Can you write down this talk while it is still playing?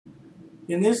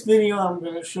In this video, I'm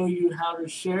going to show you how to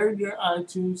share your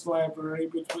iTunes library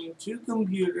between two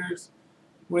computers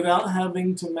without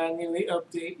having to manually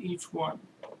update each one.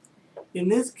 In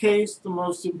this case, the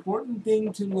most important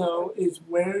thing to know is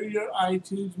where your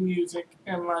iTunes music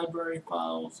and library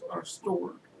files are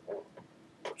stored.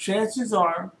 Chances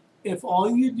are, if all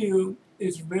you do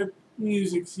is rip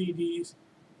music CDs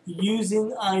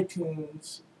using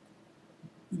iTunes,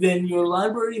 then your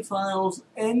library files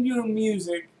and your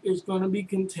music is going to be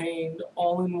contained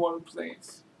all in one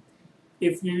place.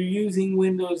 If you're using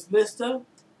Windows Vista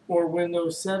or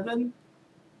Windows 7,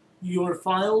 your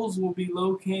files will be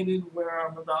located where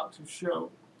I'm about to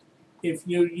show. If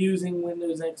you're using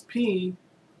Windows XP,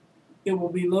 it will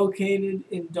be located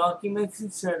in Documents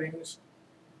and Settings,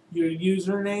 your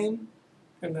username,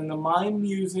 and then the My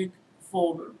Music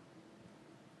folder.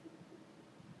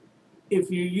 If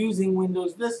you're using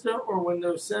Windows Vista or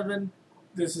Windows 7,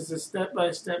 this is a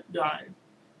step-by-step guide.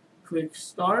 Click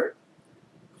Start,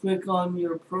 click on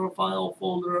your profile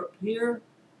folder up here,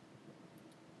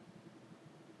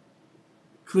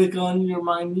 click on your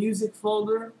My Music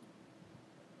folder,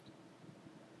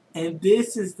 and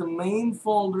this is the main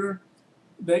folder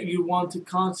that you want to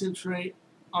concentrate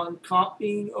on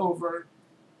copying over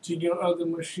to your other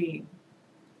machine.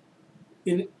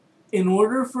 In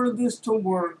order for this to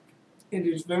work, it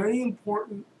is very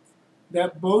important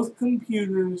that both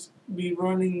computers be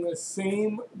running the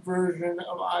same version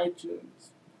of iTunes.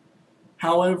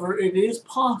 However, it is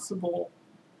possible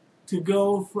to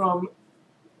go from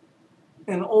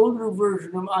an older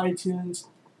version of iTunes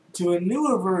to a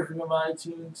newer version of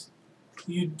iTunes.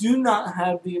 You do not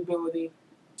have the ability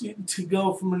to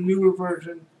go from a newer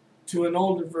version to an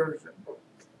older version.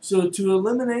 So to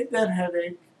eliminate that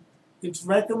headache, it's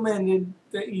recommended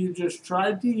that you just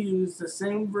try to use the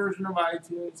same version of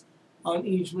iTunes on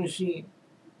each machine.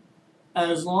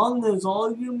 As long as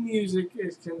all your music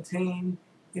is contained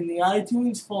in the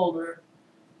iTunes folder,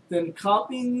 then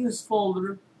copying this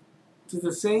folder to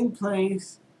the same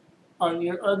place on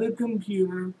your other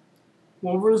computer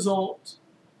will result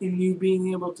in you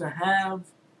being able to have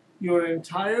your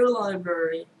entire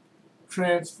library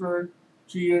transferred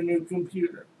to your new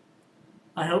computer.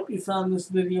 I hope you found this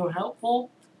video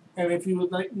helpful, and if you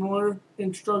would like more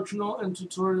instructional and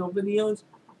tutorial videos,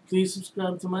 please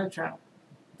subscribe to my channel.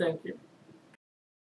 Thank you.